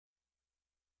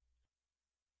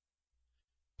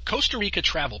Costa Rica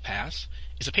Travel Pass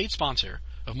is a paid sponsor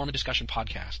of Mormon Discussion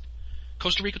Podcast.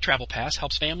 Costa Rica Travel Pass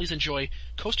helps families enjoy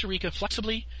Costa Rica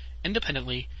flexibly,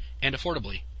 independently, and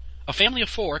affordably. A family of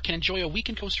 4 can enjoy a week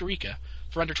in Costa Rica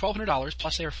for under $1,200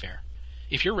 plus airfare.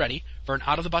 If you're ready for an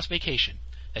out-of-the-bus vacation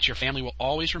that your family will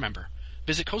always remember,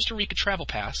 visit Costa Rica Travel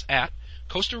Pass at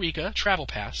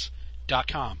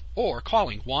CostaRicaTravelPass.com or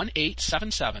calling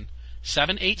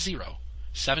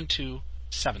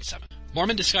 1-877-780-7277.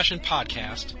 Mormon Discussion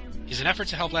Podcast is an effort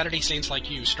to help Latter-day Saints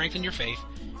like you strengthen your faith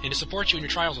and to support you in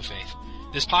your trials of faith.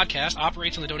 This podcast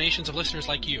operates on the donations of listeners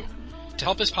like you. To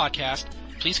help this podcast,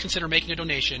 please consider making a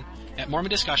donation at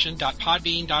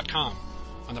mormondiscussion.podbean.com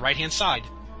on the right-hand side,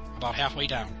 about halfway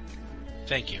down.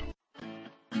 Thank you.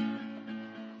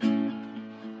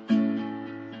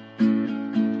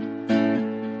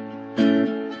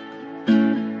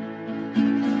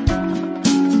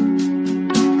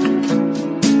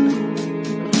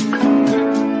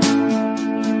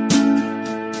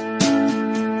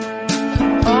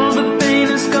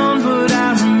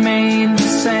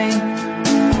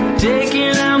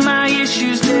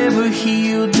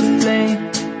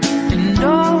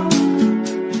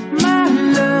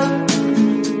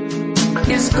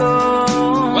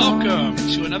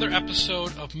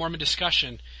 Episode of Mormon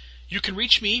Discussion. You can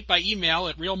reach me by email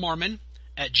at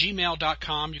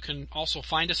realmormon@gmail.com. You can also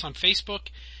find us on Facebook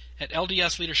at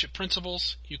LDS Leadership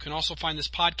Principles. You can also find this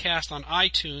podcast on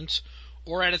iTunes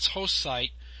or at its host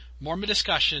site,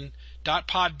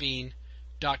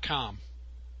 mormondiscussion.podbean.com.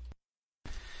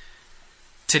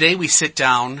 Today we sit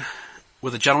down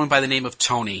with a gentleman by the name of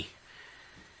Tony,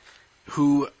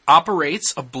 who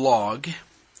operates a blog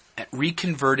at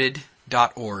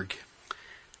reconverted.org.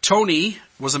 Tony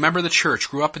was a member of the church,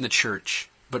 grew up in the church,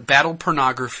 but battled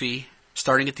pornography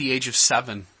starting at the age of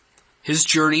 7. His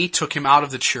journey took him out of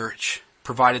the church,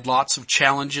 provided lots of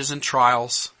challenges and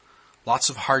trials, lots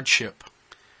of hardship.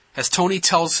 As Tony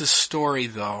tells his story,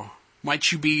 though,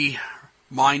 might you be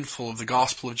mindful of the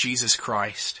gospel of Jesus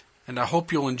Christ, and I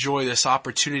hope you'll enjoy this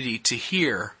opportunity to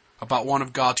hear about one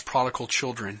of God's prodigal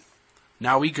children.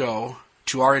 Now we go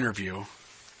to our interview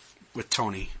with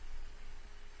Tony.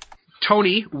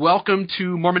 Tony, welcome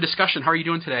to Mormon Discussion. How are you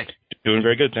doing today? Doing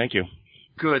very good, thank you.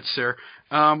 Good, sir.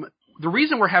 The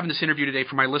reason we're having this interview today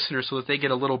for my listeners so that they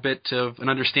get a little bit of an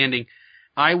understanding,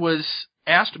 I was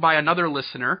asked by another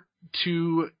listener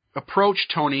to approach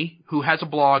Tony, who has a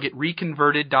blog at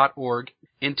reconverted.org,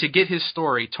 and to get his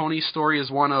story. Tony's story is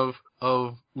one of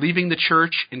leaving the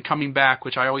church and coming back,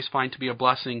 which I always find to be a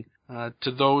blessing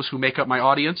to those who make up my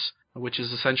audience, which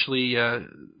is essentially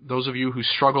those of you who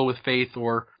struggle with faith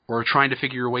or trying to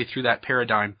figure your way through that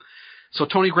paradigm. So,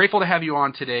 Tony, grateful to have you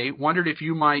on today. Wondered if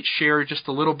you might share just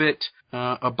a little bit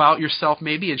about yourself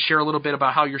maybe and share a little bit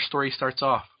about how your story starts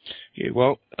off. Okay,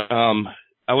 well,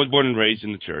 I was born and raised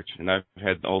in the church, and I've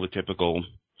had all the typical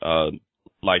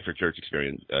life or church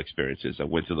experiences. I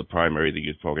went to the primary, the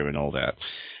youth program, and all that.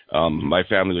 My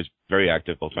family was very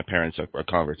active. Both my parents are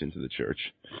converts into the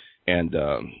church, and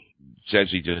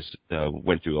essentially just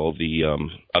went through all the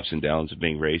ups and downs of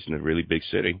being raised in a really big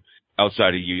city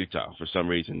outside of Utah. For some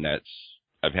reason,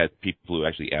 I've had people who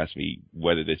actually ask me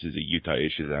whether this is a Utah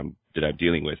issue that I'm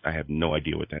dealing with. I have no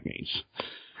idea what that means.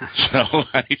 So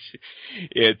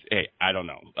I don't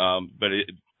know.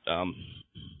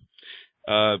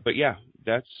 But yeah,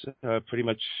 that's pretty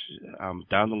much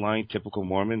down the line. Typical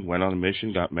Mormon. Went on a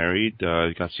mission, got married,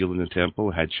 got sealed in the temple,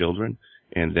 had children.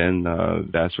 And then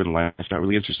that's when life got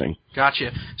really interesting.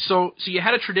 Gotcha. So you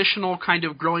had a traditional kind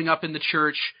of growing up in the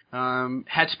church,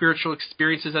 had spiritual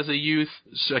experiences as a youth,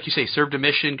 so like you say, served a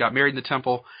mission, got married in the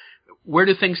temple. Where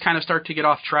did things kind of start to get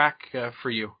off track for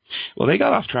you? Well, they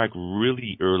got off track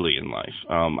really early in life.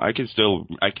 I can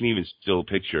even still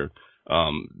picture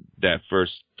that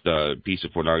first piece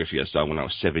of pornography I saw when I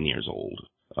was 7 years old,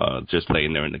 just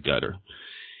laying there in the gutter.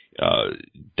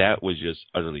 That was just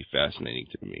utterly fascinating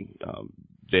to me.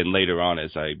 Then later on,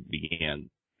 as I began,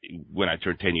 when I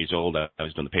turned 10 years old, I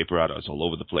was doing the paper route. I was all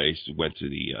over the place. Went to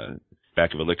the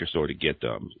back of a liquor store to get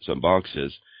some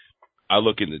boxes. I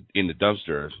look in the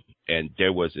dumpster, and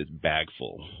there was this bag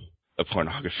full of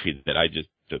pornography that I just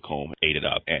took home, ate it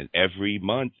up. And every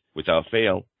month, without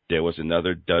fail, there was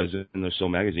another dozen or so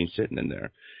magazines sitting in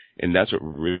there. And that's what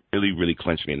really, really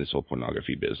clenched me in this whole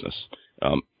pornography business.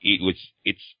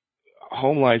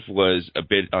 Home life was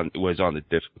was on the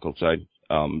difficult side.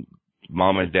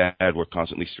 Mom and dad were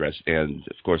constantly stressed, and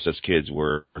of course, us kids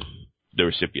were the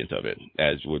recipient of it,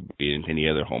 as would be in any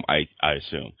other home, I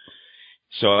assume.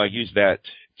 So I used that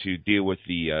to deal with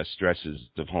the stresses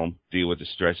of home, deal with the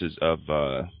stresses of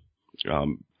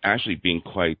actually being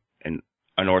quite an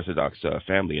unorthodox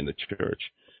family in the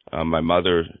church. My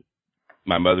mother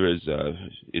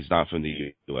is not from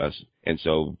the U.S., and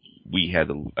so we had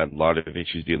a lot of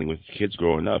issues dealing with kids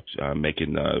growing up,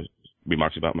 making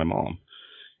remarks about my mom.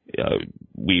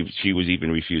 She was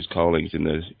even refused callings in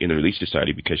the Relief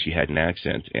Society because she had an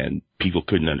accent and people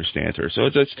couldn't understand her. So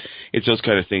it's those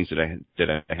kind of things that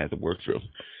I had to work through.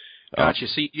 Gotcha.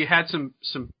 So you had some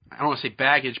I don't want to say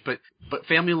baggage, but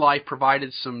family life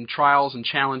provided some trials and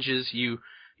challenges. You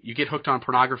get hooked on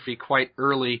pornography quite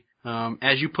early.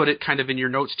 As you put it, kind of in your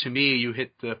notes to me, you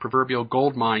hit the proverbial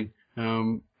gold mine.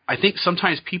 I think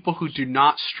sometimes people who do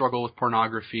not struggle with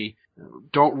pornography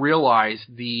don't realize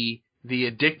the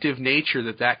addictive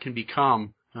nature that can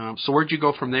become. So where'd you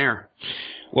go from there?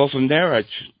 Well, from there, I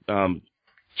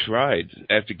tried,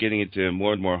 after getting into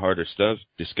more and more harder stuff,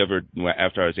 discovered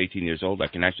after I was 18 years old, I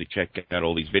can actually check out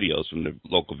all these videos from the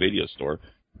local video store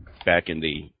back in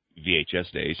the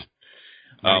VHS days.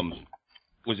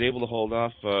 Was able to hold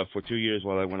off for 2 years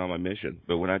while I went on my mission.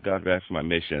 But when I got back from my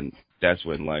mission, that's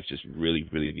when life just really,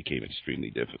 really became extremely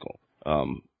difficult.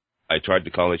 I tried the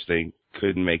college thing,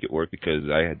 couldn't make it work because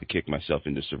I had to kick myself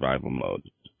into survival mode.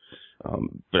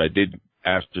 But I did,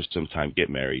 after some time, get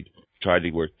married, tried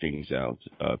to work things out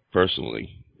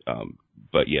personally.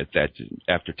 But yet,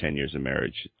 after 10 years of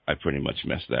marriage, I pretty much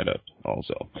messed that up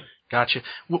also. Gotcha.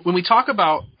 When we talk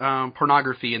about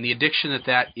pornography and the addiction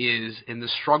that is and the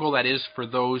struggle that is for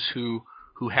those who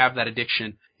have that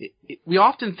addiction, we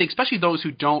often think, especially those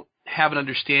who don't have an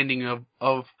understanding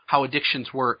of how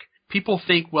addictions work, people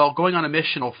think, well, going on a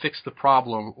mission will fix the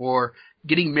problem, or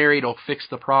getting married will fix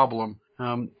the problem.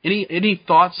 Any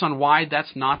thoughts on why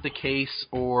that's not the case,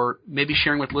 or maybe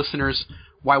sharing with listeners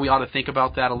why we ought to think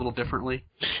about that a little differently?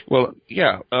 Well,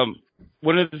 yeah.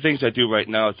 One of the things I do right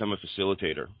now is I'm a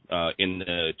facilitator in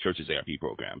the church's ARP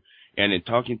program. And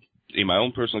in my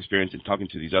own personal experience and talking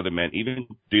to these other men, even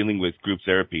dealing with group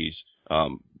therapies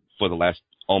for the last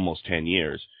almost 10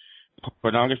 years,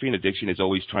 pornography and addiction is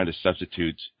always trying to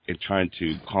substitute and trying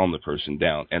to calm the person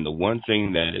down. And the one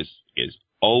thing that is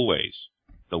always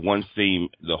the one theme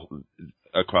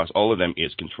across all of them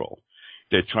is control.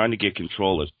 They're trying to get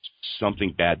control of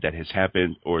something bad that has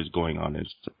happened or is going on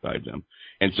inside them.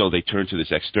 And so they turn to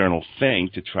this external thing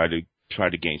to try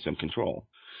to gain some control.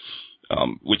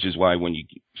 Which is why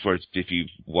if you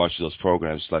watch those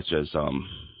programs such as,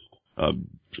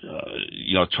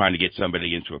 trying to get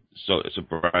somebody into a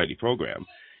sobriety program,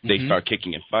 they start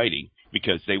kicking and fighting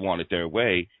because they want it their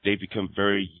way. They become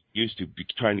very used to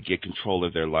trying to get control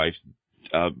of their life,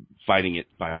 fighting it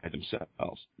by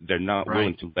themselves. They're not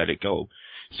willing to let it go.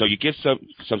 So you get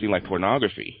something like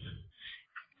pornography.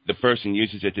 The person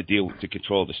uses it to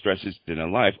control the stresses in their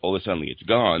life. All of a sudden, it's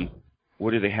gone.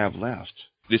 What do they have left?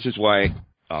 This is why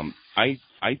I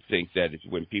think that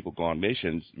when people go on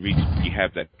missions, you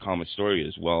have that common story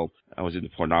as well. I was into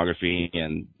pornography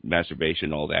and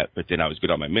masturbation, all that, but then I was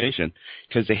good on my mission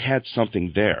because they had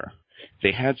something there.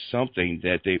 They had something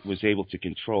that they was able to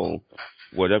control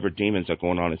whatever demons are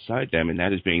going on inside them, and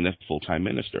that is being the full-time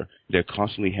minister. They're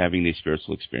constantly having these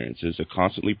spiritual experiences. They're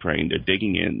constantly praying. They're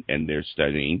digging in, and they're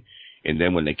studying. And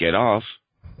then when they get off,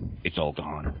 it's all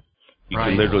gone. You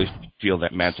can literally feel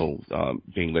that mantle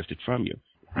being lifted from you.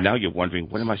 Now you're wondering,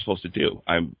 what am I supposed to do?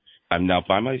 I'm now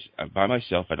by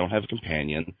myself. I don't have a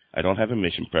companion. I don't have a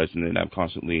mission president. I'm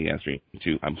constantly answering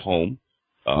to. I'm home.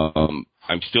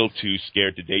 I'm still too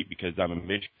scared to date because I'm a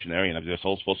missionary and I'm just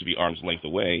all supposed to be arm's length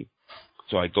away.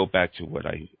 So I go back to what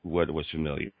was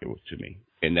familiar to me,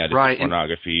 and that is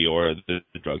pornography or the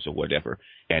drugs or whatever,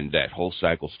 and that whole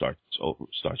cycle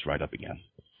starts right up again.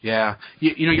 Yeah,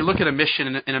 you look at a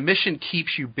mission, and a mission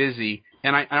keeps you busy.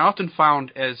 And I often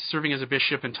found, as serving as a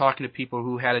bishop and talking to people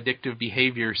who had addictive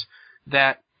behaviors,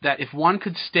 that if one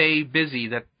could stay busy,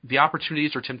 that the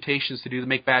opportunities or temptations to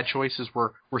make bad choices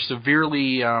were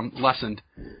severely lessened.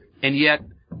 And yet,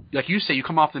 like you say, you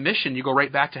come off the mission, you go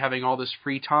right back to having all this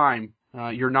free time.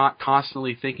 You're not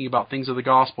constantly thinking about things of the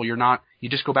gospel. You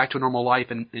just go back to a normal life,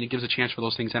 and it gives a chance for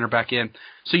those things to enter back in.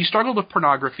 So you struggled with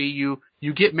pornography.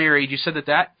 You get married. You said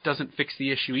that doesn't fix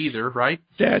the issue either, right?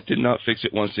 That did not fix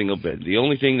it one single bit. The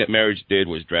only thing that marriage did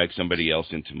was drag somebody else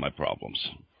into my problems,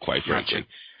 quite frankly.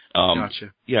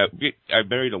 Gotcha. Yeah, I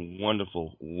married a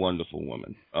wonderful, wonderful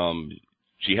woman.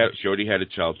 She already had a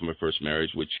child from her first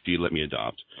marriage, which she let me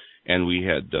adopt, and we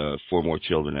had 4 more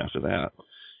children after that.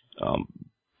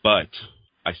 But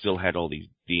I still had all these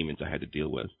demons I had to deal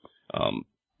with.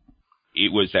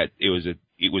 It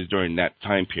was during that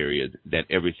time period that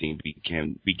everything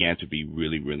began to be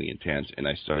really, really intense, and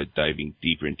I started diving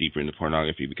deeper and deeper into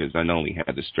pornography because I not only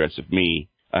had the stress of me,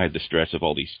 I had the stress of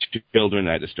all these children,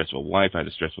 I had the stress of a wife, I had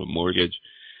the stress of a mortgage.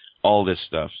 all this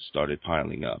stuff started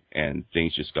piling up, and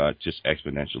things just got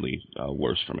exponentially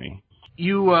worse for me.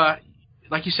 You,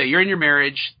 like you say, you're in your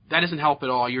marriage. That doesn't help at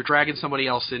all. You're dragging somebody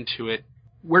else into it.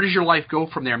 Where does your life go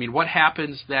from there? I mean, what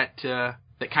happens that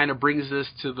kind of brings this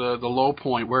to the low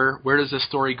point? Where does this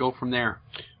story go from there?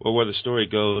 Well, where the story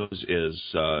goes is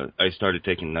I started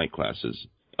taking night classes.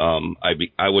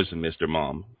 I was a Mr.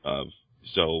 Mom,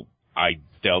 so I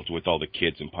dealt with all the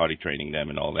kids and potty training them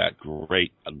and all that.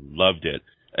 Great. I loved it.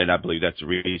 And I believe that's the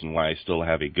reason why I still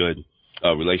have a good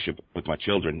relationship with my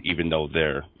children, even though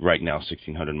they're right now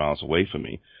 1,600 miles away from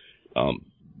me.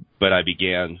 But I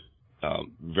began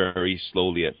very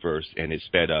slowly at first, and it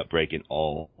sped up, breaking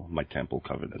all my temple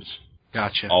covenants.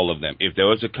 Gotcha. All of them. If there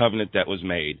was a covenant that was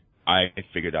made, I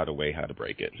figured out a way how to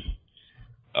break it.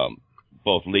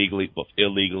 Both legally, both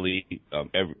illegally,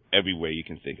 every way you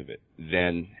can think of it.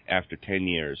 Then, after 10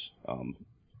 years,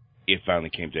 it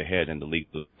finally came to a head, and the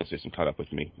legal system caught up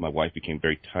with me. My wife became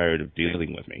very tired of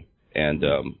dealing with me, and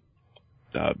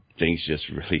things just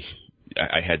really,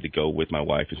 I had to go with my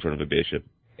wife in front of a bishop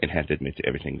and had to admit to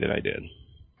everything that I did.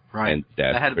 Right. And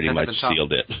that pretty much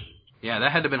sealed it. Yeah,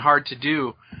 that had to have been hard to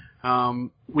do.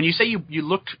 When you say you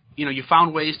looked, you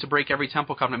found ways to break every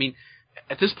temple covenant, I mean,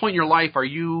 at this point in your life, are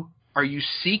you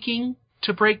seeking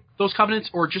to break those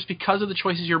covenants, or just because of the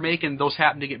choices you're making, those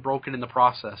happen to get broken in the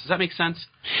process? Does that make sense?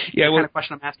 Yeah. What kind of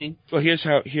question I'm asking? Well, here's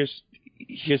how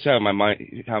my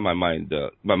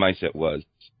mindset was.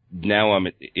 Now I'm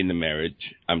in the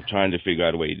marriage. I'm trying to figure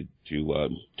out a way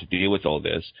to deal with all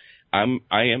this. I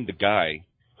am the guy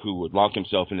who would lock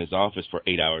himself in his office for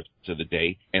 8 hours of the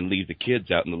day and leave the kids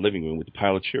out in the living room with a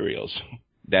pile of Cheerios.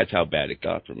 That's how bad it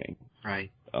got for me. Right.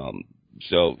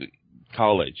 So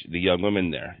college, the young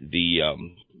women there,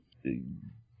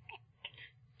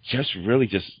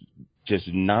 just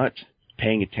not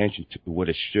paying attention to what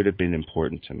it should have been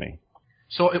important to me.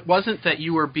 So it wasn't that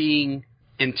you were being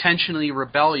intentionally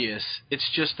rebellious. It's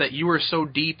just that you were so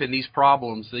deep in these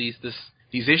problems, these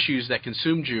issues that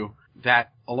consumed you,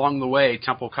 that along the way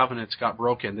temple covenants got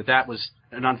broken. That was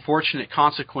an unfortunate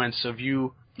consequence of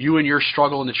you and your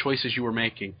struggle and the choices you were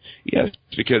making. Yes,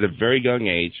 because at a very young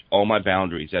age, all my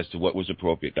boundaries as to what was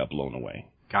appropriate got blown away.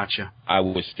 Gotcha. I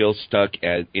was still stuck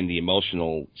in the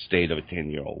emotional state of a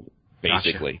 10-year-old,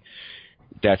 basically.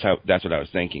 Gotcha. That's what I was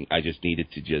thinking. I just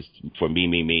needed to for me,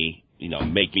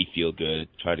 make me feel good,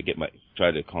 try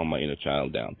to calm my inner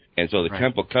child down. And so the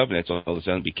temple covenants all of a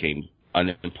sudden became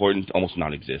unimportant, almost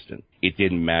non-existent. It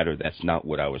didn't matter. That's not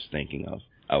what I was thinking of.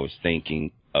 I was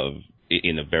thinking of,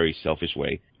 in a very selfish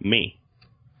way, me.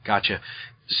 Gotcha.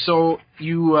 So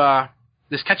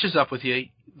this catches up with you.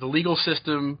 The legal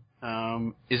system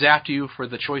is after you for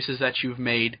the choices that you've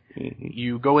made. Mm-hmm.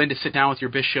 You go in to sit down with your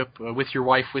bishop, with your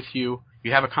wife with you.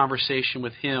 You have a conversation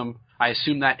with him. I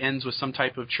assume that ends with some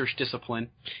type of church discipline.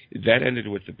 That ended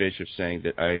with the bishop saying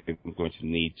that I'm going to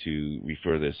need to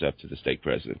refer this up to the stake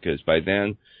president, because by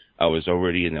then I was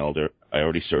already an elder. I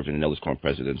already served in an elders quorum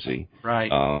presidency.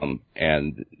 Right.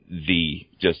 And the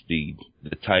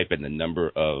type and the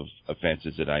number of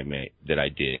offenses that I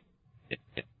did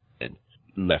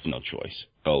left no choice.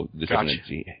 So the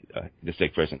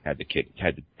stake president had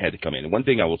to come in. And one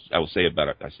thing I will say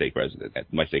about my stake president at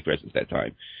that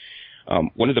time.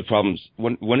 One of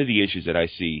the issues that I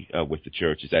see with the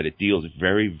church is that it deals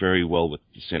very, very well with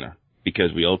the sinner,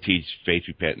 because we all teach faith,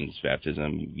 repentance,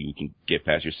 baptism. You can get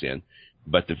past your sin,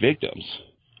 but the victims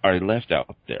are left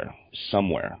out there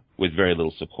somewhere with very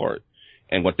little support.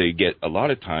 And what they get a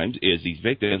lot of times is these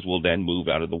victims will then move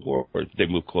out of the ward. They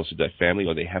move closer to their family,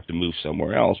 or they have to move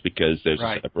somewhere else because there's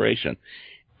a separation,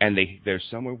 and they're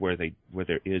somewhere where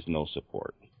there is no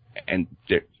support. And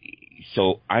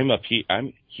so I'm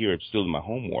here still in my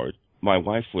home ward. My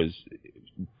wife was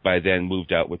by then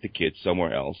moved out with the kids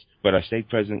somewhere else, but our stake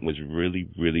president was really,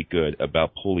 really good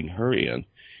about pulling her in,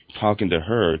 talking to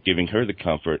her, giving her the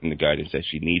comfort and the guidance that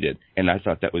she needed. And I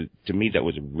thought that was a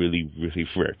really, really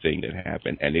rare thing that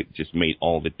happened, and it just made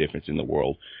all the difference in the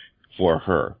world for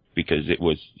her, because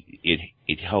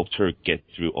it helped her get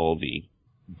through all the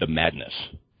madness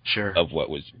of what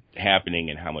was happening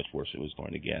and how much worse it was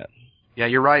going to get. Yeah,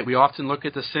 you're right. We often look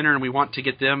at the sinner and we want to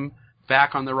get them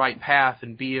back on the right path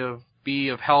and be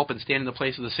of help and stand in the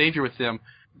place of the Savior with them.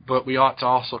 But we ought to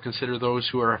also consider those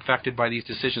who are affected by these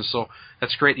decisions. So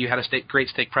that's great that you had a great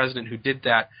stake president who did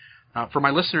that. For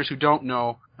my listeners who don't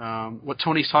know what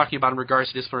Tony's talking about in regards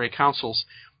to disciplinary councils,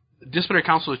 disciplinary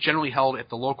council is generally held at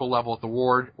the local level, at the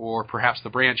ward or perhaps the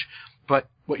branch. But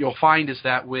what you'll find is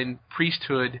that when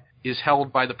priesthood is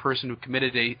held by the person who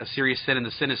committed a serious sin, and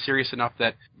the sin is serious enough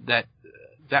that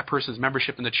person's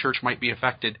membership in the church might be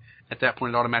affected, at that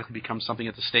point it automatically becomes something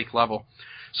at the stake level.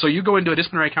 So you go into a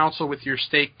disciplinary council with your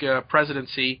stake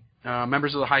presidency,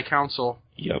 members of the High Council.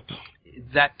 Yep.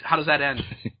 How does that end?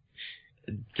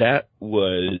 That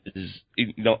was,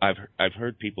 I've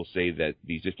heard people say that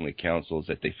these disciplinary councils,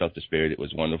 that they felt the spirit, it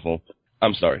was wonderful.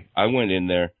 I'm sorry. I went in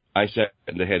there, I sat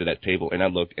at the head of that table, and I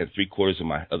looked, and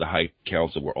 3/4 of the High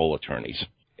Council were all attorneys.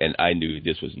 And I knew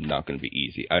this was not going to be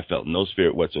easy. I felt no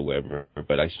spirit whatsoever,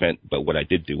 but what I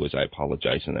did do was I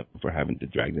apologized to them for having to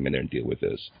drag them in there and deal with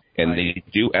this. And They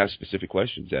do ask specific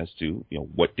questions as to,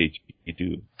 what did you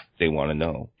do? They want to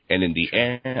know. And in the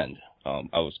end,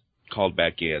 I was called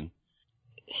back in,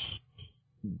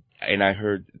 and I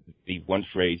heard the one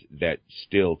phrase that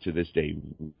still to this day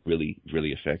really,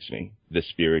 really affects me. The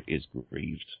spirit is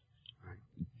grieved.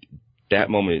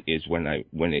 That moment is when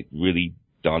it really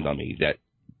dawned on me that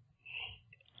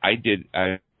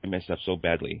I messed up so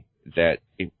badly that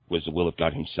it was the will of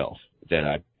God himself that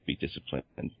I be disciplined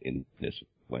in this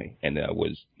way, and that I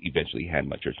was eventually had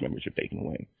my church membership taken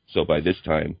away. So by this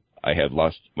time, I have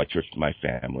lost my church, my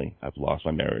family. I've lost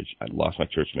my marriage. I lost my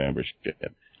church membership.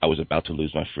 I was about to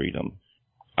lose my freedom.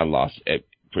 I lost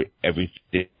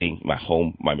everything, my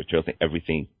home, my material thing,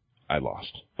 everything I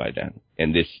lost by then.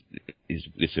 And this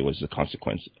was the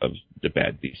consequence of the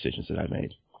bad decisions that I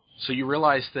made. So you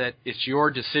realize that it's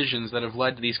your decisions that have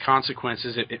led to these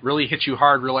consequences. It really hits you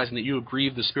hard, realizing that you have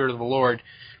grieved the Spirit of the Lord.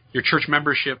 Your church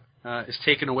membership is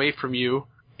taken away from you.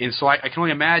 And so I can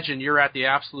only imagine you're at the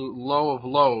absolute low of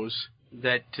lows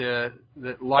that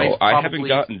life probably... I haven't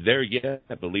gotten there yet,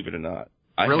 believe it or not.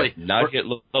 Really? I have not hit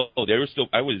low.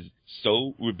 I was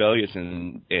so rebellious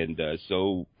and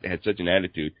so had such an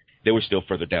attitude. They were still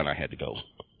further down I had to go.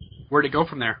 Where'd it go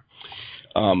from there?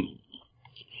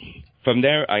 From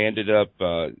there, I ended up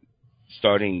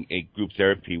starting a group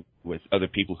therapy with other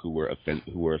people who were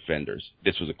offenders.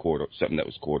 This was something that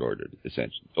was court ordered,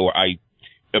 essentially, or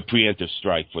a preemptive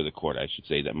strike for the court, I should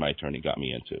say, that my attorney got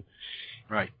me into.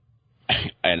 Right.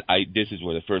 And this is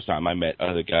where the first time I met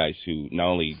other guys who not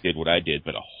only did what I did,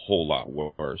 but a whole lot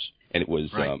worse. And it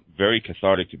was very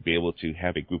cathartic to be able to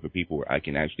have a group of people where I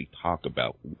can actually talk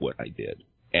about what I did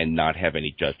and not have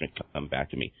any judgment come back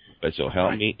to me. But so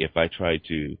help me, if I tried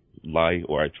to lie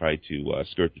or I tried to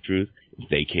skirt the truth,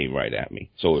 they came right at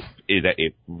me. So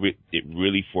it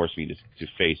really forced me to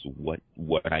face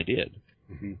what I did.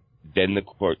 Mm-hmm. Then the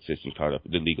court system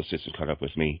the legal system caught up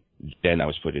with me. Then I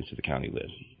was put into the county live.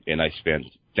 And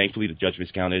thankfully the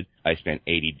judgments counted, I spent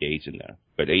 80 days in there.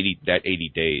 But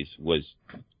 80 days was,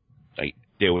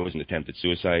 there was an attempted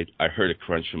suicide. I heard a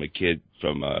crunch from a kid,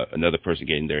 from another person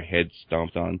getting their head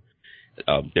stomped on.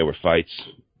 There were fights.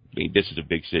 I mean, this is a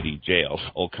big city jail.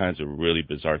 All kinds of really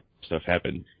bizarre stuff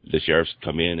happened. The sheriffs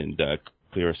come in and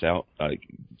clear us out.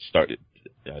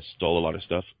 Stole a lot of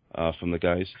stuff from the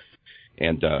guys.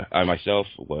 And I myself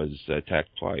was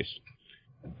attacked twice.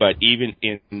 But even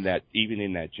in that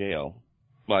jail,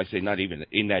 well, I say not even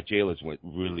in that jail is what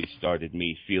really started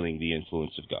me feeling the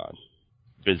influence of God.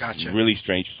 It's a really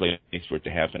strange place for it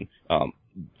to happen.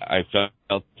 I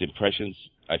felt impressions.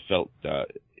 I felt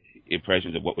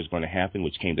impressions of what was going to happen,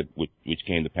 which came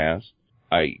to pass.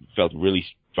 I felt really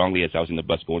strongly as I was in the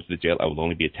bus going to the jail, I will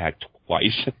only be attacked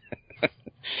twice,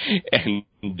 and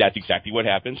that's exactly what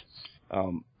happened.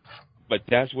 But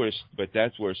that's where it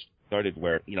started.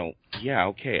 Where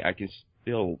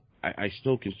I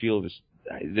still can feel this.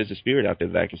 There's a spirit out there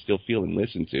that I can still feel and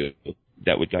listen to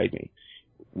that would guide me.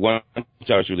 Once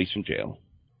I was released from jail,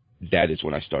 that is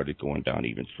when I started going down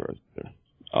even further.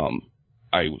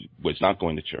 I was not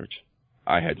going to church.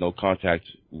 I had no contact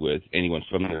with anyone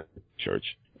from the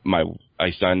church.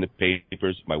 I signed the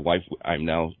papers. My wife, I'm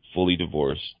now fully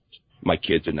divorced. My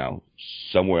kids are now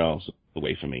somewhere else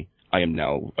away from me. I am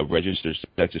now a registered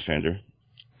sex offender,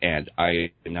 and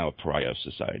I am now a pariah of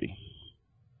society.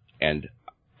 And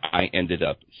I ended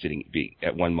up being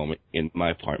at one moment in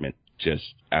my apartment, just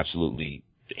absolutely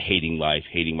hating life,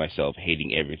 hating myself,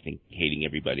 hating everything, hating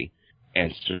everybody,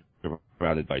 and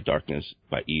surrounded by darkness,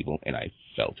 by evil, and I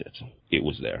felt it. It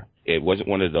was there. It wasn't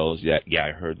one of those that,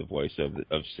 I heard the voice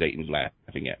of Satan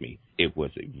laughing at me. It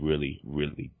was a really,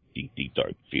 really deep, deep,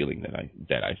 dark feeling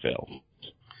that I felt.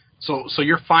 So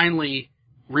you're finally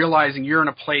realizing you're in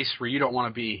a place where you don't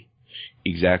want to be.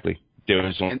 Exactly. There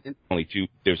was only two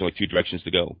directions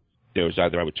to go. There was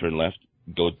either I would turn left,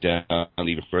 go down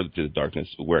even further to the darkness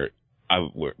where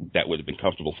that would have been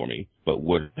comfortable for me, but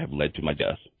would have led to my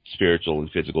death, spiritual and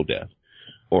physical death.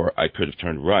 Or I could have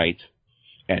turned right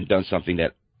and done something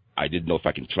that I didn't know if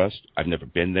I can trust. I've never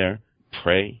been there.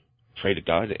 Pray to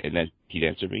God, and then He'd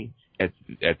answer me.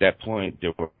 At that point,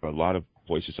 there were a lot of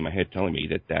voices in my head telling me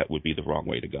that would be the wrong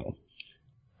way to go.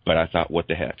 But I thought, what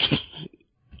the heck?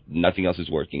 Nothing else is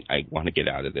working. I want to get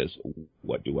out of this.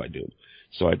 What do I do?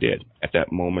 So I did. At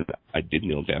that moment, I did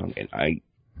kneel down, and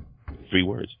 3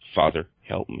 words, Father,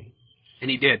 help me. And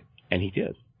he did. And he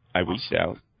did. I reached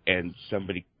out, and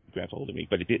somebody grabbed hold of me.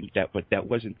 But it didn't. But that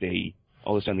wasn't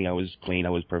all of a sudden I was clean,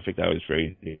 I was perfect, I was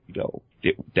ready to go.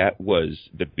 That was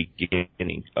the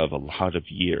beginning of a lot of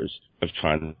years of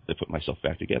trying to put myself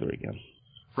back together again.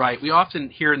 Right. We often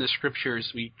hear in the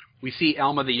scriptures, we see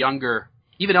Alma the Younger,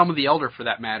 even Alma the Elder for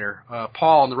that matter,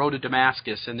 Paul on the road to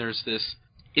Damascus, and there's this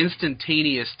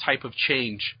instantaneous type of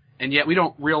change. And yet we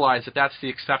don't realize that that's the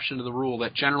exception to the rule,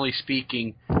 that generally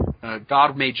speaking,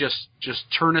 God may just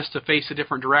turn us to face a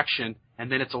different direction,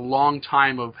 and then it's a long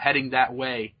time of heading that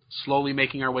way, slowly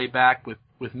making our way back with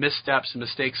missteps and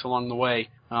mistakes along the way.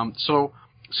 So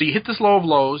you hit this low of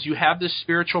lows, you have this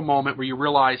spiritual moment where you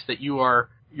realize that you're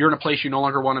in a place you no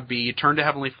longer want to be, you turn to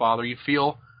Heavenly Father, you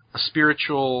feel a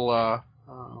spiritual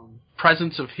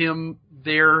presence of Him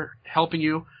there helping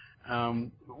you.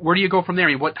 Where do you go from there?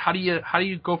 I mean, how do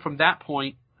you go from that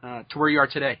point to where you are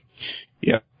today?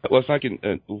 Yeah, well, if I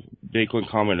can make one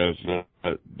comment of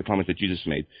the comment that you just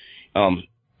made.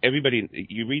 Everybody,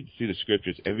 you read through the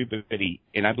scriptures, everybody,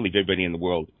 and I believe everybody in the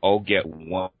world, all get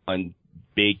one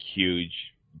big, huge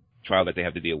trial that they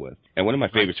have to deal with. And one of my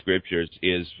favorite scriptures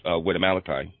is with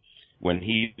Malachi, when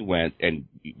he went and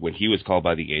when he was called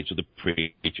by the angel to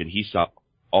preach, and he saw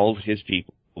all of his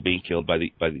people being killed by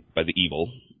the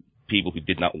evil people who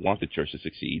did not want the church to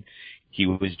succeed. He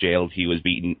was jailed, he was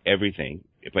beaten, everything,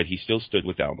 but he still stood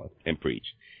with Alma and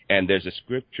preached. And there's a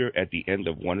scripture at the end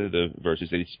of one of the verses,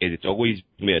 and it's always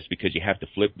missed because you have to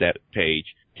flip that page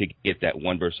to get that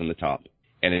one verse on the top.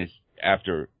 And it's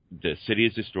after the city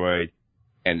is destroyed,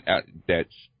 and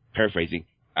that's paraphrasing,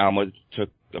 Alma took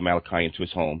Malachi into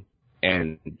his home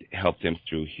and helped him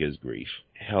through his grief,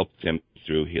 helped him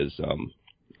through his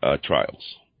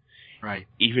trials. Right.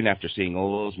 Even after seeing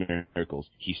all those miracles,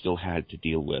 he still had to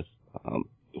deal with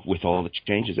all the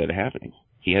changes that are happening.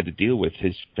 He had to deal with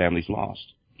his family's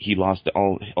lost. He lost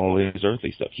all his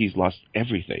earthly stuff. He's lost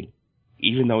everything.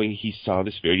 Even though he saw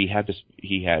the Spirit,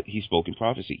 he spoke in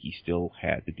prophecy. He still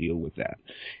had to deal with that.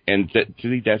 And to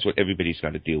me, that's what everybody's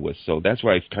got to deal with. So that's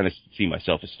why I kind of see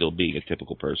myself as still being a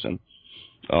typical person.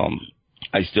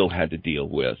 I still had to deal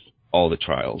with all the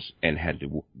trials and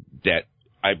that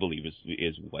I believe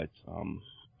is what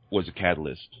was a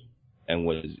catalyst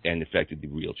and affected the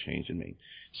real change in me.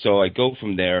 So I go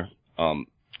from there.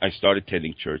 I started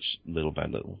attending church little by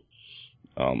little.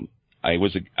 I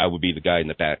would be the guy in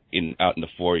the back, out in the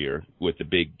foyer with the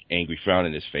big angry frown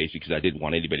in his face because I didn't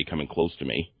want anybody coming close to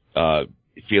me,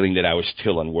 feeling that I was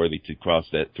still unworthy to cross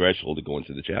that threshold to go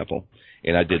into the chapel.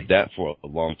 And I did that for a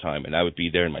long time. And I would be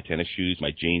there in my tennis shoes,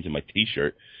 my jeans, and my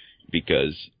T-shirt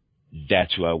because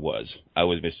that's who I was. I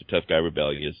was Mr. Tough Guy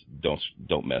Rebellious.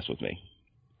 Don't mess with me.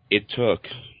 It took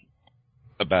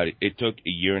a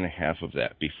year and a half of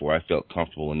that before I felt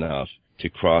comfortable enough to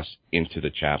cross into the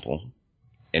chapel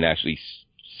and actually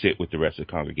sit with the rest of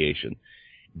the congregation.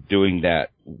 Doing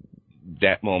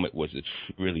that moment was a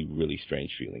really, really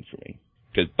strange feeling for me.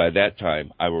 Because by that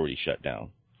time, I already shut down.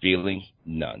 Feelings,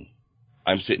 none.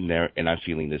 I'm sitting there and I'm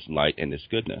feeling this light and this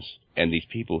goodness. And these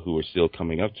people who are still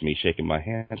coming up to me, shaking my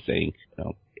hand, saying,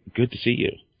 good to see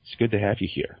you. It's good to have you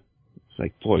here. It's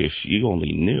like, boy, if you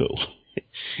only knew.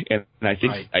 And I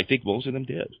think most of them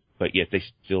did. But yet they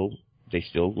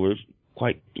still were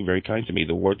very kind to me.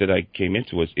 The ward that I came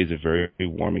into is a very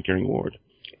warm and caring ward.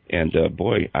 And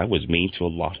boy, I was mean to a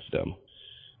lot of them.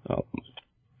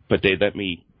 But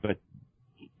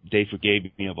they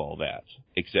forgave me of all that,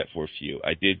 except for a few.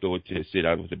 I did go to sit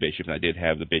down with the bishop, and I did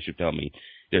have the bishop tell me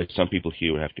there are some people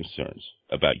here who have concerns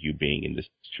about you being in this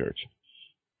church.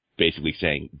 Basically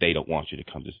saying they don't want you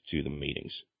to come to the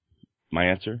meetings. My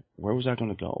answer, where was I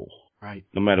going to go? Right.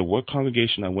 No matter what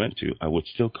congregation I went to, I would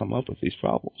still come up with these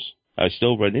problems. I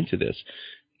still run into this.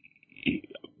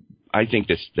 I think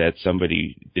that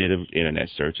somebody did an internet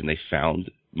search and they found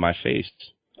my face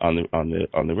on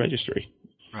the registry.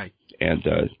 Right. And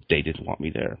they didn't want me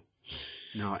there.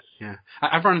 No, yeah.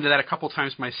 I've run into that a couple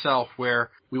times myself where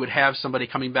we would have somebody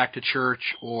coming back to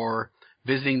church or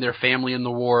visiting their family in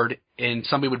the ward, and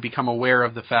somebody would become aware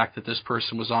of the fact that this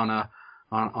person was on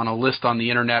a list on the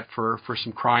internet for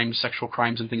some crimes, sexual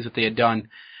crimes and things that they had done.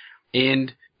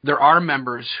 And there are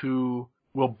members who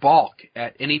will balk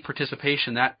at any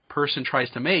participation that person tries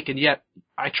to make, and yet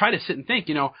I try to sit and think,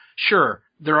 sure,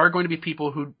 there are going to be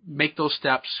people who make those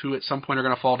steps who at some point are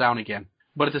going to fall down again.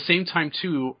 But at the same time,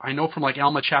 too, I know from like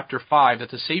Alma chapter 5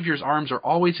 that the Savior's arms are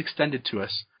always extended to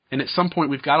us. And at some point,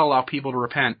 we've got to allow people to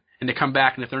repent and to come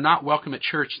back. And if they're not welcome at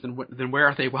church, then where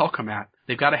are they welcome at?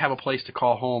 They've got to have a place to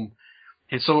call home.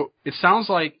 And so it sounds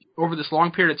like over this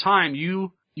long period of time,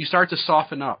 you start to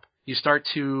soften up. You start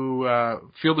to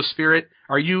feel the Spirit.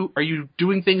 Are you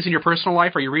doing things in your personal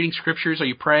life? Are you reading scriptures? Are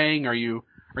you praying? Are you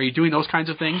doing those kinds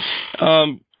of things?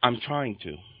 I'm trying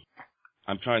to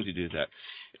do that.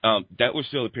 That was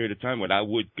still a period of time when I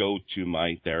would go to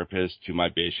my therapist, to my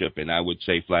bishop, and I would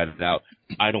say flat out,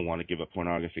 I don't want to give up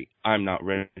pornography. I'm not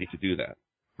ready to do that.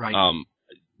 Right.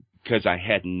 Because I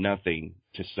had nothing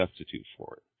to substitute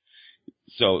for it.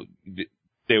 So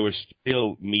there was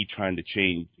still me trying to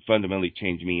fundamentally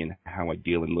change me and how I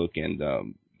deal and look, and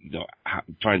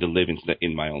trying to live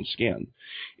in my own skin.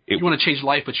 You want to change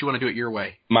life, but you want to do it your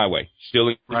way. My way. Still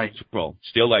in right. control.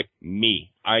 Still like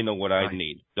me. I know what I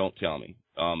need. Don't tell me.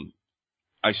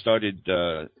 I started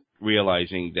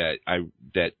realizing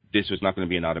that this was not going to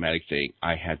be an automatic thing.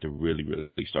 I had to really,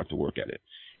 really start to work at it,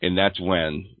 and that's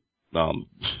when,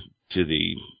 to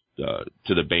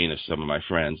the bane of some of my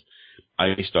friends,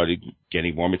 I started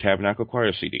getting Mormon Tabernacle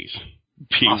Choir CDs,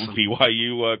 awesome.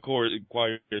 BYU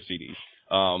choir CDs.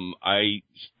 I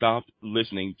stopped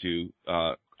listening to.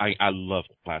 I love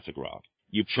classic rock.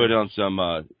 You put on some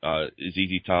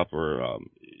ZZ Top or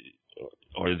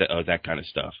that kind of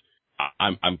stuff.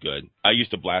 I'm good. I used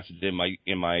to blast it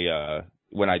in my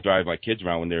when I drive my kids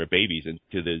around when they were babies, and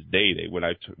to this day, when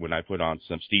I put on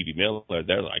some Stevie Miller,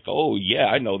 they're like, "Oh yeah,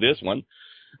 I know this one."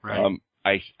 Right.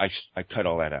 I cut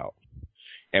all that out,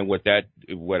 and what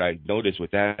I noticed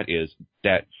with that is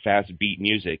that fast beat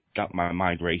music got my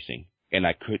mind racing, and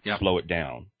I couldn't slow it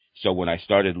down. So when I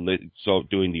started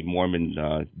doing the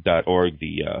Mormon.org,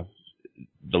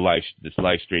 this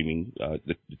live streaming,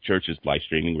 the church's live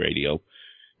streaming radio,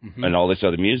 and all this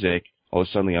other music, all of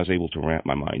a sudden I was able to ramp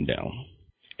my mind down.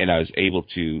 And I was able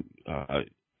to,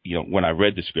 when I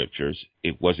read the scriptures,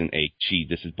 it wasn't gee,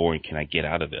 this is boring, can I get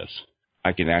out of this?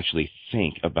 I can actually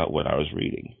think about what I was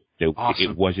reading.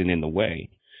 Awesome. It wasn't in the way.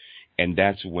 And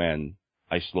that's when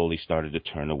I slowly started to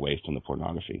turn away from the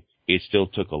pornography. It still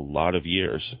took a lot of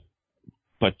years,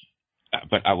 but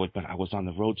I was on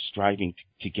the road striving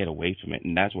to get away from it,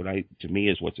 and that's to me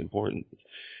is what's important.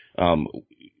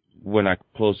 When I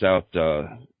close out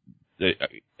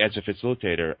as a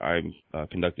facilitator, I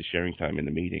conduct the sharing time in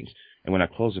the meetings, and when I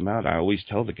close them out, I always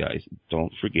tell the guys,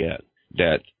 don't forget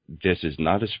that this is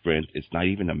not a sprint, it's not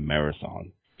even a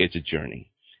marathon, it's a journey.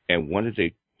 And one of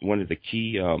the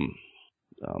key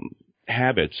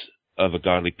habits of a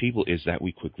godly people is that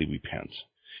we quickly repent.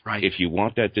 Right. If you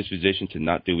want that disposition to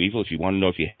not do evil, if you want to know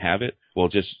if you have it, well,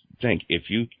 just think, if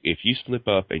you slip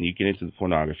up and you get into the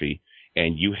pornography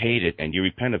and you hate it and you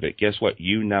repent of it, guess what?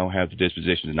 You now have the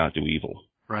disposition to not do evil.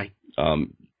 Right.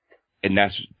 And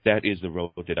that is the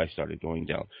road that I started going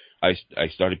down. I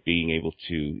started being able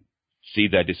to see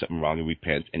that I did something wrong and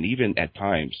repent. And even at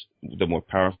times, the more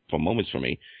powerful moments for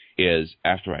me is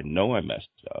after I know I messed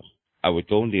up, I would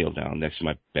go kneel down next to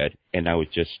my bed and I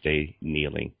would just stay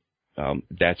kneeling.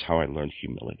 That's how I learned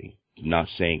humility. Not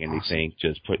saying anything,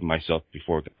 just putting myself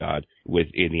before God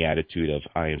in the attitude of,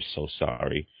 I am so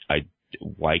sorry.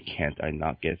 Why can't I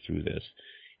not get through this?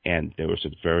 And there were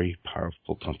some very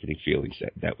powerful, comforting feelings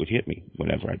that would hit me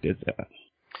whenever I did that.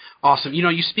 Awesome.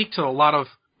 You speak to a lot of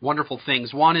wonderful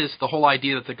things. One is the whole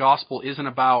idea that the gospel isn't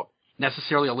about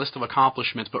necessarily a list of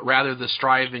accomplishments, but rather the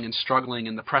striving and struggling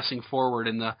and the pressing forward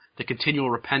and the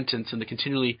continual repentance and the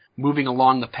continually moving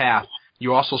along the path.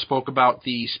 You also spoke about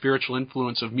the spiritual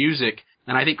influence of music,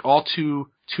 and I think all too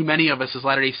many of us as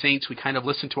Latter-day Saints, we kind of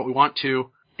listen to what we want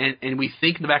to, and we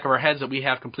think in the back of our heads that we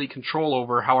have complete control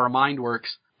over how our mind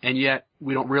works, and yet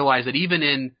we don't realize that even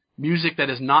in music that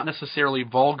is not necessarily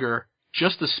vulgar,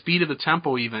 just the speed of the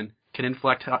tempo even can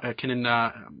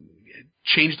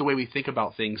change the way we think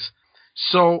about things.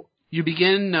 So you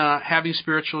begin having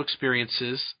spiritual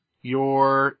experiences.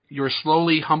 You're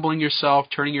slowly humbling yourself,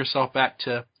 turning yourself back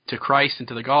to Christ and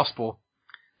to the gospel.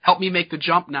 Help me make the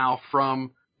jump now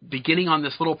from beginning on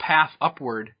this little path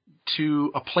upward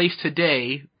to a place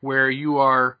today where you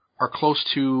are close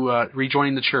to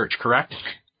rejoining the church, correct?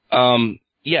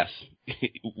 Yes.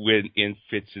 When in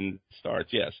fits and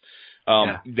starts, yes.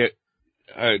 There,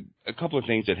 a couple of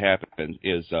things that happened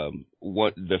is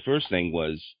the first thing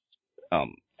was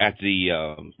at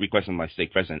the request of my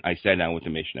stake president, I sat down with the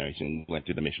missionaries and went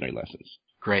through the missionary lessons.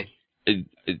 Great.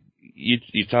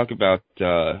 You talk about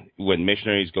when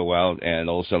missionaries go out and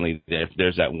all of a sudden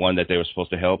there's that one that they were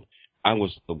supposed to help. I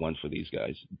was the one for these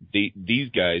guys. These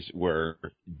guys were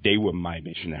my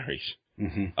missionaries.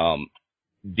 Mm-hmm.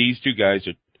 These two guys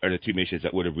are the two missions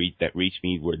that reached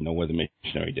me where no other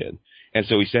missionary did. And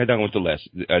so we sat down with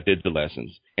did the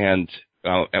lessons. And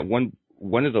at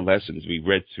one of the lessons, we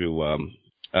read through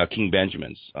King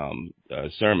Benjamin's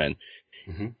sermon,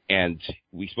 and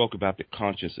we spoke about the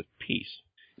conscience of peace.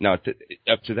 Now,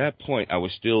 up to that point, I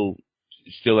was still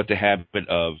at the habit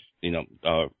of,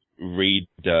 read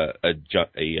a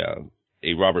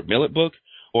Robert Millett book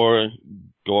or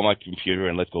go on my computer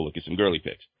and let's go look at some girly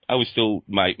pics. I was still,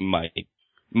 my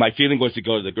feeling was to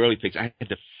go to the girly pics. I had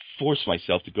to force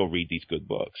myself to go read these good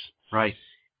books. Right.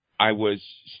 I was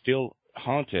still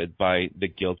haunted by the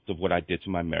guilt of what I did to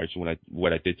my marriage,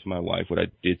 what I did to my wife, what I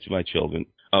did to my children,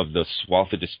 of the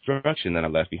swath of destruction that I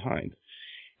left behind.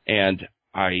 And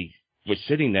I was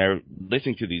sitting there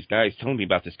listening to these guys telling me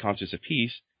about this conscience of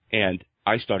peace, and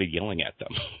I started yelling at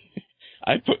them.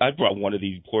 I brought one of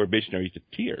these poor missionaries to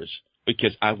tears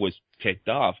because I was ticked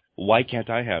off. Why can't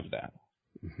I have that?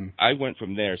 Mm-hmm. I went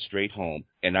from there straight home,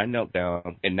 and I knelt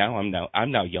down, and I'm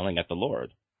now yelling at the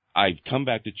Lord. I've come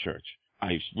back to church.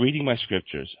 I'm reading my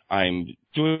scriptures. I'm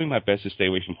doing my best to stay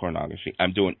away from pornography.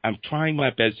 I'm trying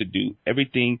my best to do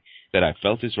everything that I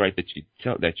felt is right, that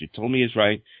you told me is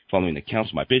right, following the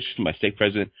counsel of my bishop, my stake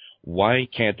president. Why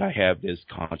can't I have this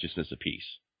consciousness of peace?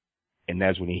 And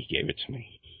that's when he gave it to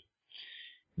me.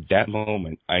 That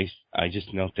moment, I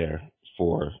just knelt there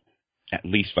for at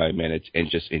least 5 minutes and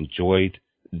just enjoyed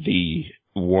the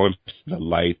warmth, the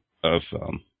light of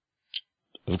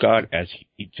God as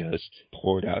he just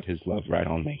poured out his love right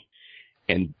on me.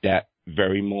 And that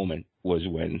very moment was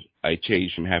when I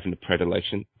changed from having the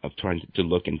predilection of trying to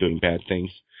look and doing bad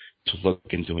things to look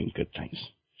and doing good things.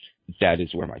 That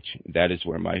is where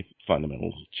my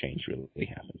fundamental change really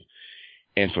happened.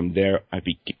 And from there, I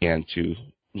began to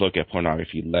look at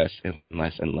pornography less and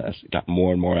less and less. Got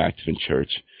more and more active in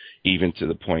church, even to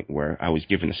the point where I was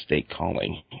given a stake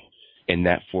calling. And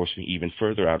that forced me even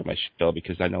further out of my shell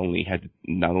because I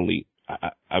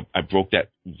broke that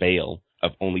veil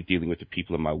of only dealing with the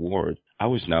people in my ward. I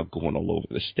was now going all over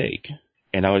the stake,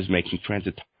 and I was making friends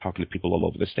and talking to people all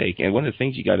over the stake. And one of the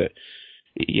things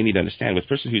you need to understand with a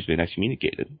person who's been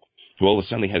excommunicated, who all of a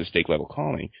sudden has a stake level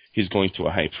calling, he's going to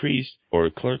a high priest or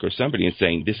a clerk or somebody and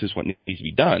saying, this is what needs to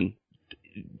be done.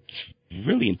 It's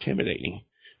really intimidating.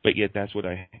 But yet that's what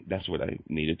I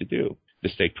needed to do. The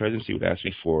stake presidency would ask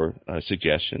me for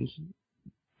suggestions.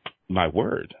 My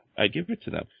word, I give it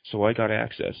to them. So I got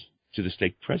access to the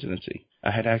stake presidency. I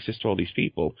had access to all these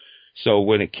people. So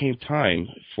when it came time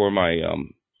for my,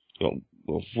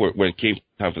 when it came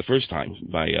time for the first time,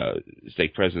 my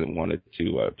stake president wanted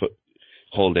to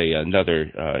hold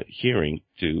another hearing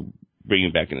to bring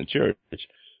him back in the church.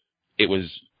 It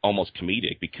was almost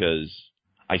comedic because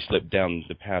I slipped down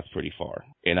the path pretty far,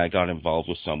 and I got involved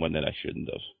with someone that I shouldn't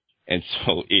have. And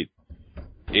so it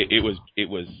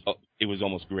was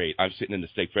almost great. I'm sitting in the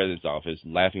stake president's office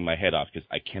laughing my head off because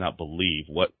I cannot believe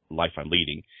what life I'm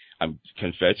leading. I'm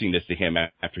confessing this to him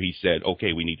after he said,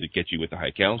 okay, we need to get you with the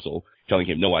high council, telling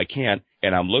him, no, I can't.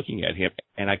 And I'm looking at him,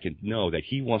 and I can know that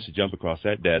he wants to jump across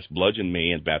that desk, bludgeon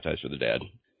me, and baptize for the dead.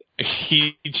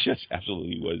 He just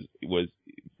absolutely was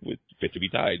fit to be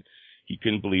tied. He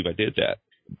couldn't believe I did that.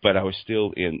 But I was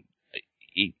still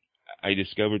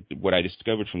what I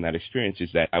discovered from that experience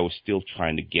is that I was still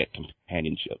trying to get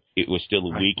companionship. It was still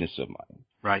a weakness of mine.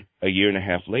 Right. A year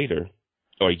later,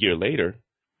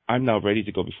 I'm now ready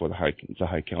to go before the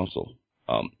high council.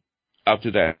 Up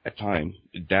to that time,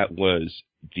 that was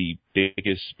the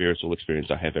biggest spiritual experience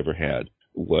I have ever had,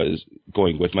 was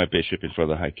going with my bishop in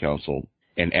front of the high council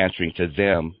and answering to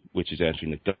them, which is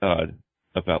answering to God,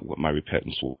 about what my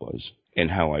repentance was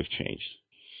and how I've changed.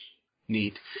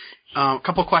 Neat. A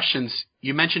couple of questions.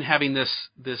 You mentioned having this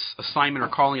assignment or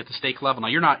calling at the stake level. Now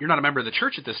you're not a member of the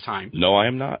church at this time. No, I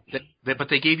am not. But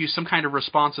they gave you some kind of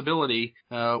responsibility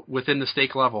within the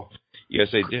stake level. Yes,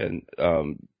 they did.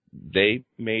 They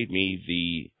made me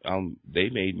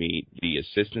the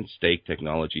assistant stake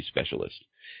technology specialist.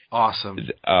 Awesome.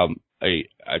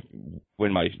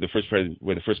 When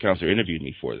the first counselor interviewed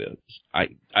me for this, I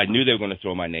knew they were going to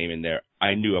throw my name in there.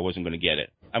 I knew I wasn't going to get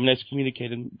it. I'm an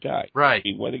excommunicated guy. Right.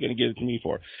 What are they going to give it to me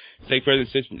for?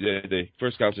 The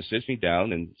first counselor sits me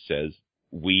down and says,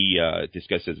 we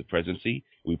discussed as a presidency.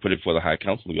 We put it before the high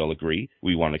council. We all agree.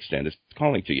 We want to extend this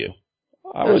calling to you.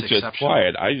 I was just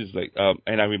quiet. I just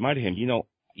and I reminded him,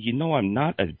 you know, I'm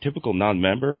not a typical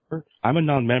non-member. I'm a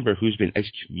non-member who's been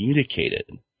excommunicated.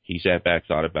 He sat back,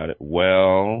 thought about it.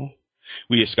 Well,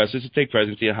 we discussed this at stake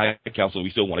presidency and high council.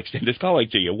 We still want to extend this calling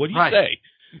to you. What do you say?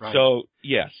 Right. So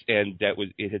yes, and that was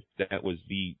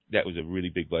a really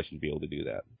big blessing to be able to do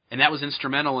that. And that was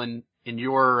instrumental in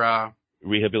your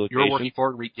rehabilitation. You were working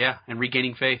for it, and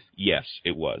regaining faith. Yes,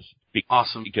 it was.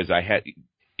 Awesome. Because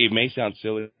it may sound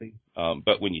silly,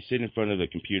 but when you sit in front of the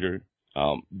computer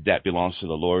that belongs to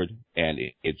the Lord and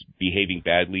it's behaving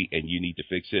badly and you need to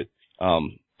fix it,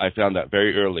 I found out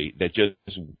very early that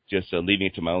just leaving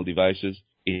it to my own devices,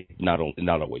 it not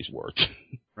always worked.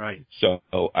 Right. So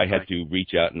I had to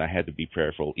reach out and I had to be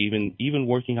prayerful, even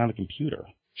working on a computer.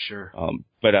 Sure.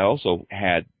 But I also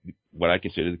had what I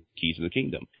consider the keys to the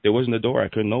kingdom. There wasn't a door I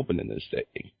couldn't open in this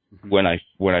thing. Mm-hmm.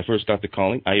 When I first got the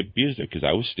calling, I abused it because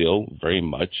I was still very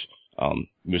much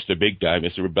Mr. Big Guy,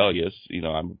 Mr. Rebellious.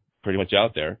 I'm pretty much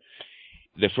out there.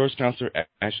 The first counselor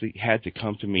actually had to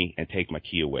come to me and take my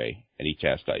key away, and he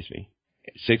chastised me.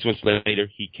 6 months later,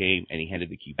 he came and he handed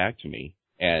the key back to me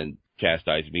and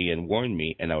chastised me and warned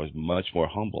me, and I was much more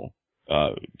humble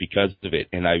because of it.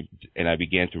 And I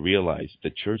began to realize the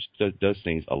church does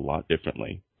things a lot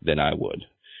differently than I would.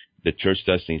 The church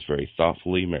does things very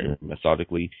thoughtfully, very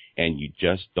methodically, and you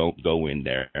just don't go in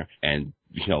there and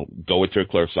go into a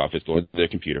clerk's office, go into their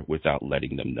computer without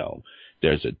letting them know.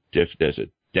 There's a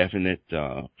definite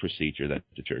procedure that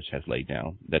the church has laid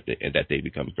down that they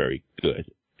become very good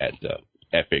at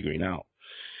figuring out.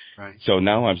 Right. So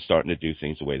now I'm starting to do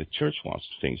things the way the church wants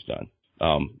things done.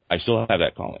 I still have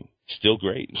that calling. Still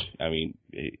great. I mean,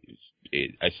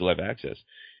 I still have access.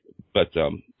 But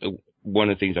one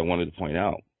of the things I wanted to point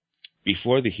out,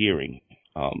 before the hearing,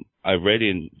 I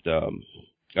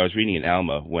was reading in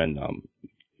Alma when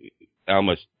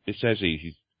Alma, essentially,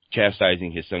 he's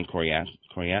chastising his son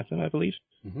Corianthum, I believe,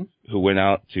 mm-hmm. who went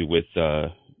out with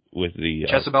the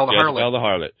Jezebel the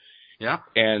harlot. Yeah.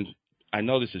 And I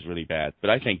know this is really bad, but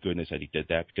I thank goodness that he did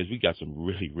that because we got some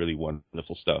really, really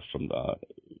wonderful stuff from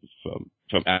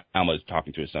Alma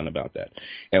talking to his son about that.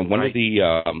 And one of the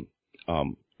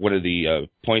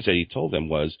points that he told them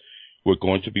was, we're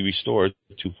going to be restored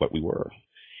to what we were.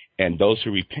 And those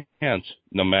who repent,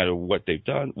 no matter what they've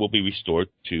done, will be restored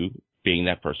to being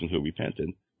that person who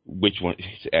repented. Which one?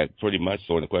 Pretty much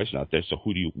throwing the question out there. So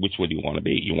which one do you want to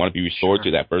be? You want to be restored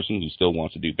to that person who still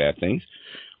wants to do bad things,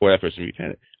 or that person who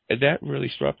repented? And that really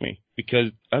struck me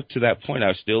because up to that point, I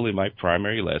was still in my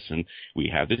primary lesson. We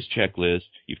have this checklist.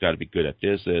 You've got to be good at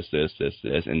this,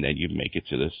 and then you make it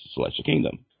to the celestial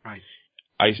kingdom. Right.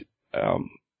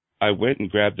 I went and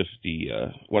grabbed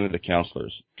one of the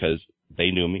counselors because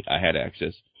they knew me. I had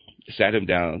access. Sat him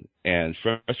down and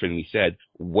frustratingly said,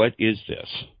 "What is this?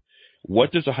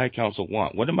 What does the high council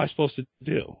want? What am I supposed to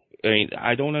do? I mean,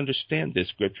 I don't understand this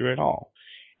scripture at all."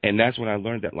 And that's when I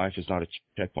learned that life is not a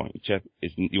checkpoint.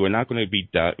 You are not going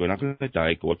to we're not going to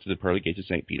die, go up to the pearly gates of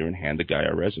St. Peter and hand the guy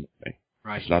our resume.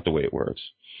 Right. It's not the way it works.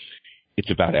 It's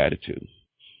about attitude.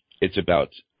 It's about,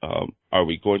 are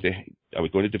we going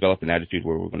to develop an attitude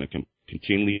where we're going to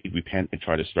continually repent and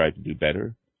try to strive to do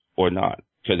better or not?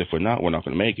 Because if we're not, we're not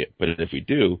going to make it. But if we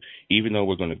do, even though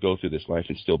we're going to go through this life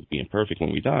and still be imperfect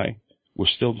when we die, we're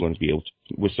still going to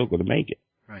make it.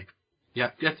 Right.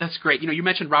 Yeah, that's great. You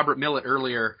mentioned Robert Millett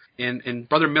earlier, and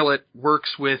Brother Millett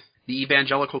works with the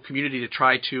evangelical community to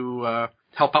try to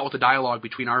help out with the dialogue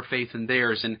between our faith and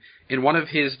theirs. And in one of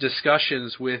his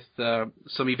discussions with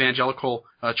some evangelical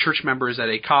church members at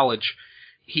a college,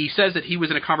 he says that he was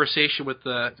in a conversation with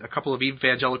a couple of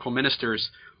evangelical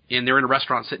ministers, and they're in a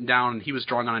restaurant sitting down, and he was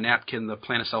drawing on a napkin the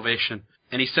plan of salvation.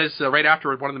 And he says right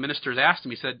after one of the ministers asked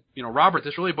him, he said, "Robert,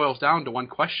 this really boils down to one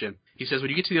question." He says, when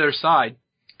you get to the other side,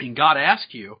 and God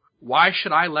asks you, "Why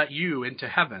should I let you into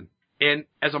heaven?" And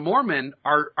as a Mormon,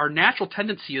 our natural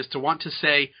tendency is to want to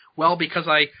say, well, because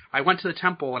I went to the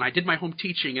temple and I did my home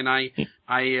teaching and I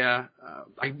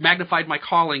magnified my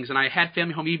callings and I had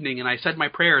family home evening and I said my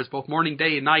prayers both morning,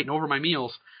 day, and night and over my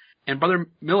meals. And Brother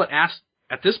Millett asks,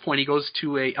 at this point, he goes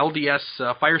to a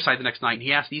LDS fireside the next night and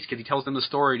he asks these kids, he tells them the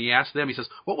story and he asks them, he says,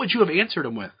 "What would you have answered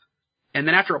him with?" And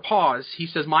then after a pause, he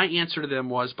says, "My answer to them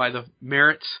was by the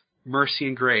merits, mercy,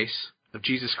 and grace of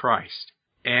Jesus Christ."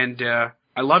 And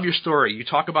I love your story. You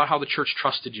talk about how the church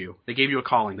trusted you. They gave you a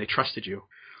calling. They trusted you.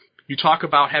 You talk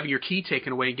about having your key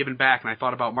taken away and given back, and I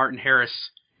thought about Martin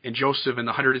Harris and Joseph and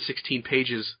the 116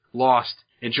 pages lost,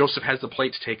 and Joseph has the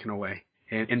plates taken away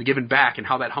and given back, and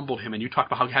how that humbled him. And you talk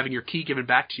about how having your key given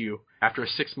back to you after a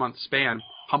 6-month span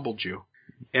humbled you.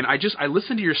 And I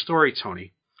listened to your story,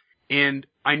 Tony, and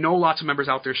I know lots of members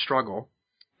out there struggle,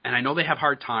 and I know they have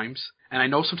hard times, and I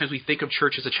know sometimes we think of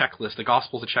church as a checklist, the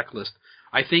gospel as a checklist.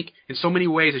 I think in so many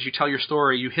ways, as you tell your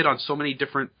story, you hit on so many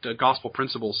different gospel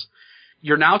principles.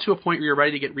 You're now to a point where you're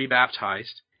ready to get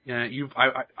rebaptized.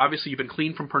 Obviously you've been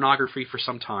clean from pornography for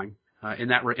some time in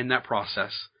that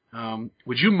process.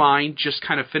 Would you mind just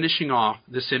kind of finishing off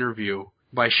this interview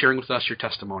by sharing with us your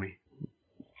testimony?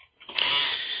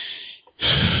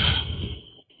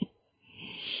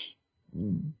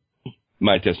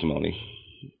 My testimony.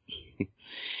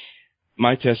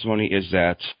 My testimony is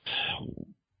that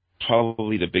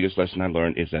probably the biggest lesson I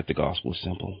learned is that the gospel is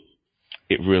simple.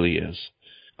 It really is.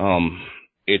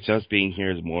 It's us being here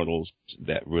as mortals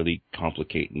that really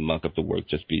complicate and muck up the work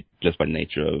just by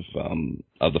nature of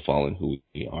the fallen who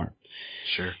we are.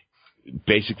 Sure.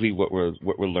 Basically, what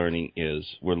we're learning is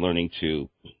we're learning to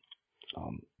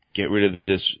get rid of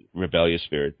this rebellious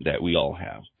spirit that we all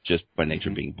have just by nature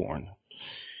of being born.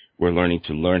 We're learning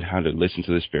how to listen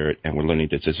to the Spirit, and we're learning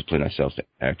to discipline ourselves to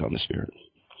act on the Spirit.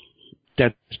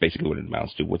 That's basically what it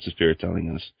amounts to. What's the Spirit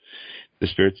telling us? The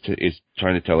Spirit is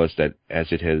trying to tell us that,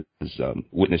 as it has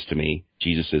witnessed to me,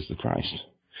 Jesus is the Christ.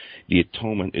 The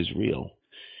atonement is real.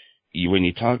 When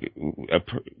you talk,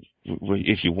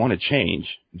 if you want to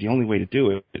change, the only way to do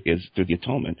it is through the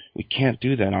atonement. We can't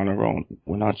do that on our own.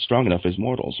 We're not strong enough as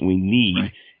mortals. We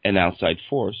need an outside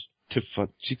force to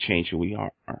change who we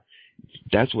are.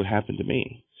 That's what happened to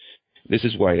me. This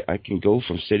is why I can go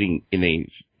from sitting in a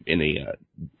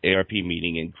ARP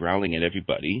meeting and growling at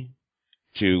everybody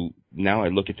to now I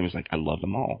look at them as like I love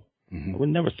them all. I would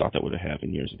never thought that would have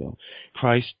happened years ago.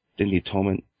 Christ and the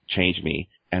atonement changed me,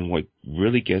 and what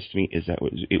really gets to me is that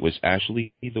it was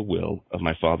actually the will of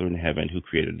my Father in heaven, who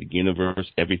created the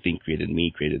universe, everything, created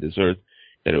me, created this earth,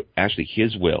 that it actually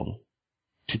His will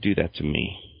to do that to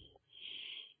me.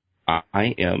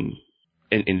 I am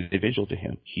an individual to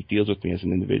Him. He deals with me as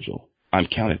an individual. I'm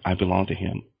counted. I belong to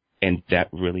Him. And that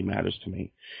really matters to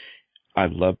me. I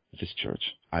love this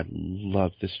church. I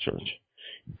love this church.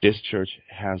 This church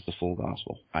has the full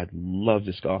gospel. I love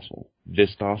this gospel.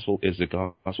 This gospel is the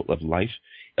gospel of life,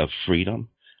 of freedom.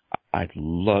 I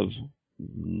love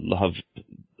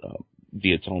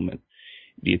the atonement.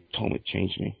 The atonement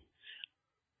changed me.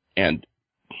 And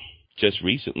just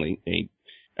recently,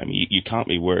 you caught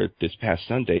me where this past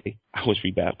Sunday I was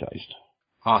rebaptized.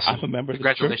 Awesome. I'm a member of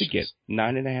the church again.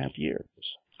 9.5 years.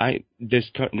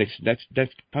 Next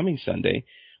coming Sunday,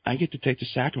 I get to take the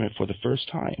sacrament for the first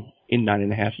time in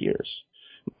 9.5 years.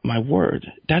 My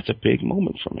word, that's a big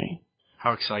moment for me.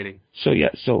 How exciting.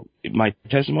 So my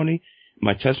testimony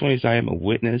is I am a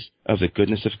witness of the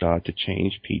goodness of God to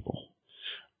change people,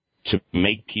 to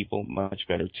make people much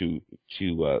better, to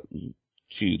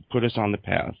put us on the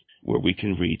path where we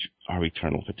can reach our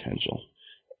eternal potential.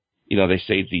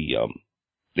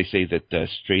 They say that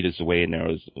straight is the way and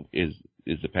narrow is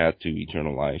the path to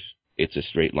eternal life. It's a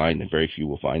straight line, and very few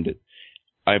will find it.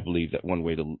 I believe that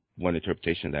one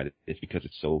interpretation of that is because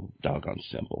it's so doggone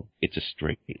simple. It's a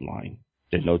straight line.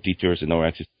 There's no detours, there's no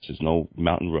exits, there's no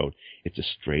mountain road. It's a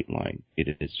straight line.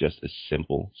 It is just a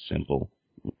simple,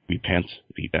 repent,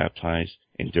 be baptized,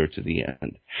 endure to the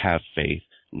end, have faith,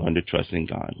 learn to trust in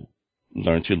God,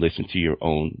 learn to listen to your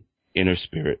own inner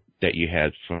spirit that you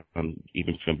had from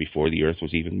before the earth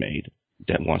was even made,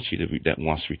 that wants to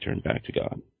return back to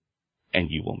God, and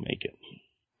you will make it.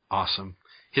 Awesome.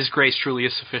 His grace truly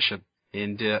is sufficient,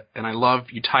 and I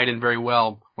love you tied in very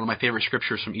well one of my favorite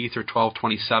scriptures from Ether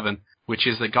 12:27, which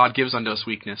is that God gives unto us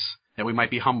weakness, that we might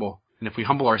be humble, and if we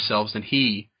humble ourselves, then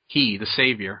He, the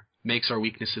Savior, makes our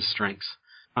weaknesses strengths.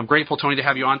 I'm grateful, Tony, to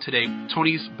have you on today.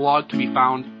 Tony's blog can be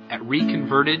found at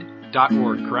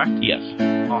reconverted.org, correct? Yes.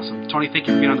 Awesome. Tony, thank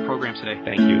you for being on the program today.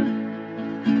 Thank you.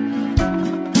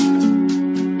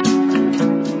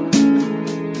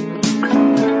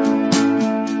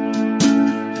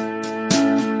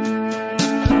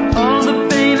 All the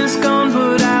pain is gone,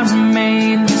 but I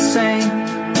remain the same.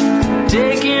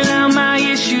 Taking out my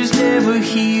issues never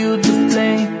healed the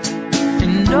flame.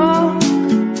 And all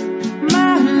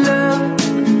my love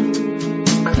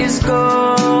is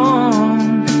gone.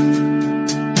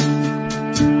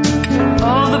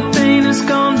 All the pain is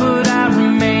gone, but I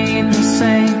remain the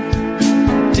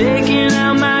same. Taking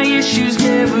out my issues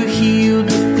never healed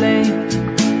the flame.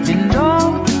 And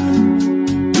all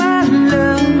my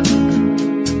love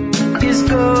is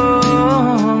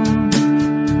gone.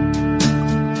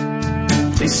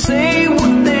 They say